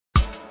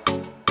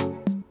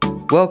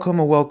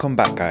Welcome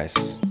back,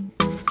 guys.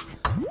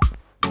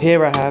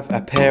 Here I have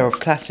a pair of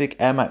classic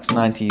Air Max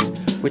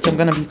 90s which I'm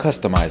going to be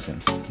customizing.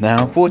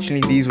 Now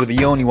unfortunately these were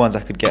the only ones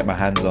I could get my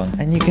hands on,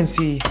 and you can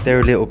see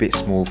they're a little bit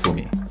small for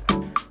me.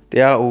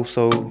 They are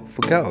also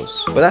for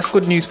girls, but that's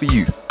good news for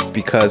you,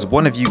 because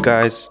one of you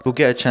guys will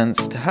get a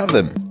chance to have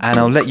them, and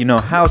I'll let you know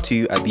how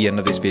to at the end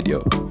of this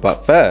video.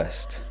 But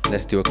first,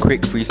 let's do a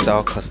quick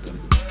freestyle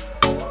custom.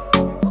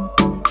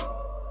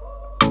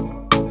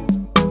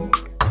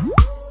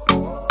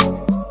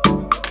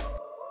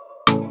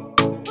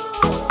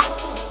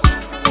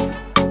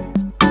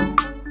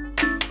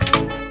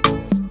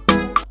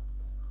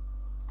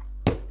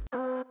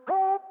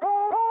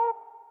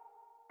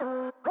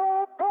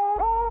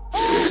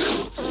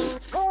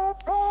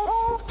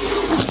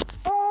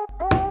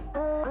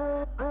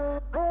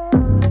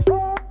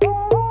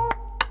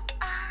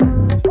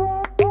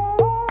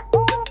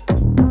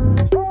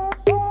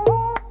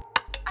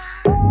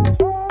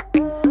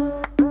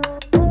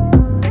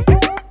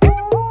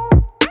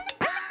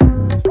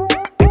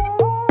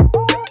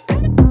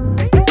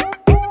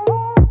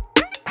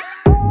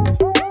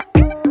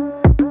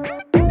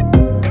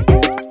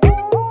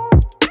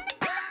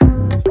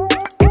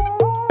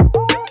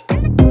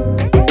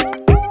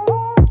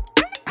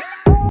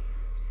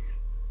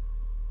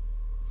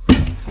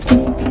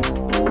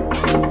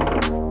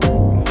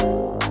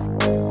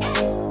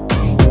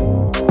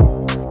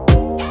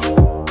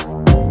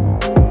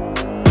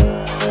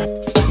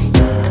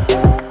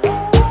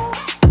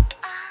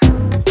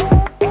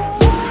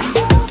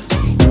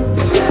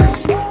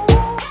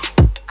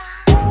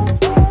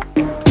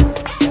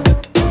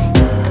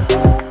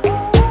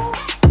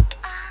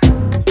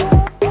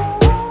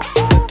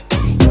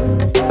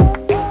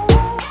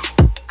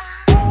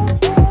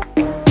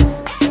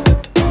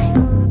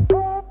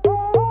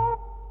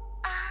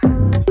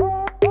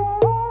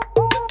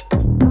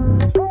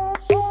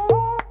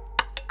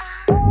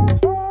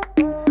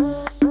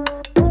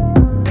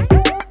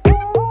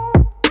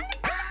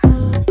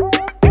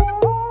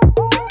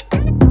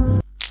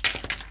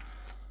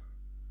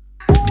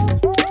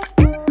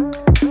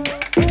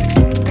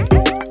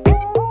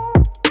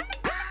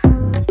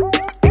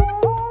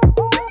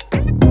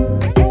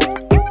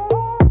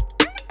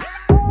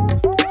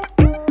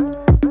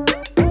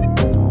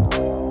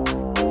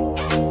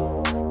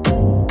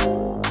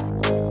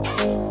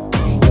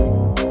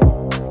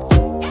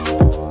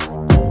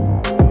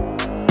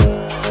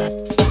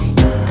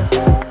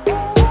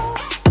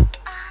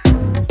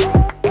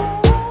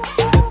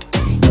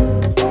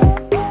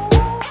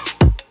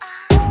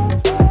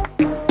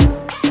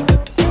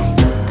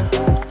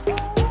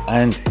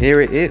 And here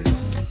it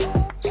is.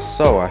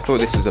 So I thought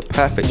this was a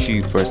perfect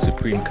shoe for a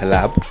Supreme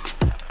collab,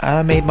 and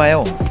I made my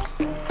own.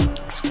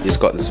 It's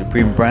got the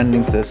Supreme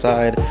branding to the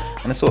side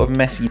and a sort of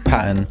messy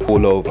pattern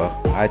all over.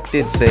 I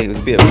did say it was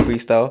a bit of a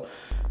freestyle,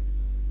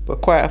 but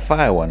quite a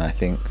fire one, I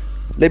think.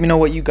 Let me know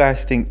what you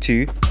guys think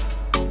too.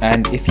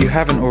 And if you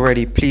haven't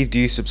already, please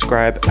do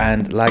subscribe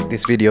and like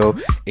this video.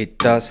 It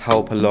does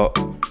help a lot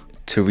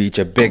to reach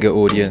a bigger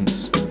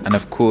audience, and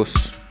of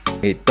course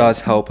it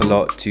does help a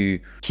lot to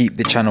keep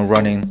the channel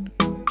running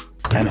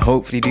and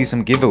hopefully do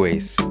some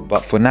giveaways.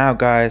 But for now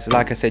guys,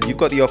 like I said, you've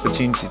got the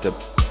opportunity to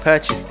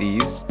purchase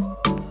these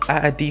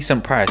at a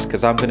decent price,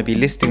 because I'm going to be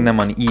listing them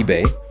on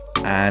eBay,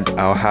 and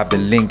I'll have the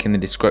link in the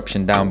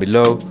description down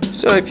below.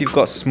 So if you've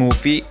got small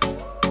feet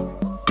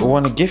or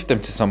want to gift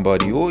them to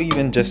somebody, or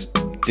even just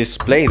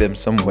display them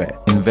somewhere,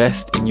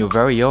 invest in your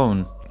very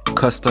own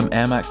custom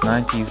Air Max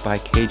 90s by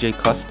KJ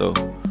Custo.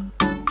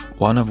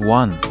 One of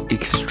one,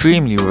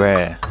 extremely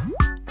rare.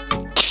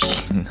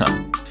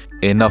 No.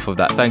 Enough of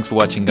that. Thanks for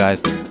watching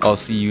guys. I'll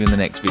see you in the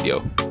next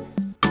video.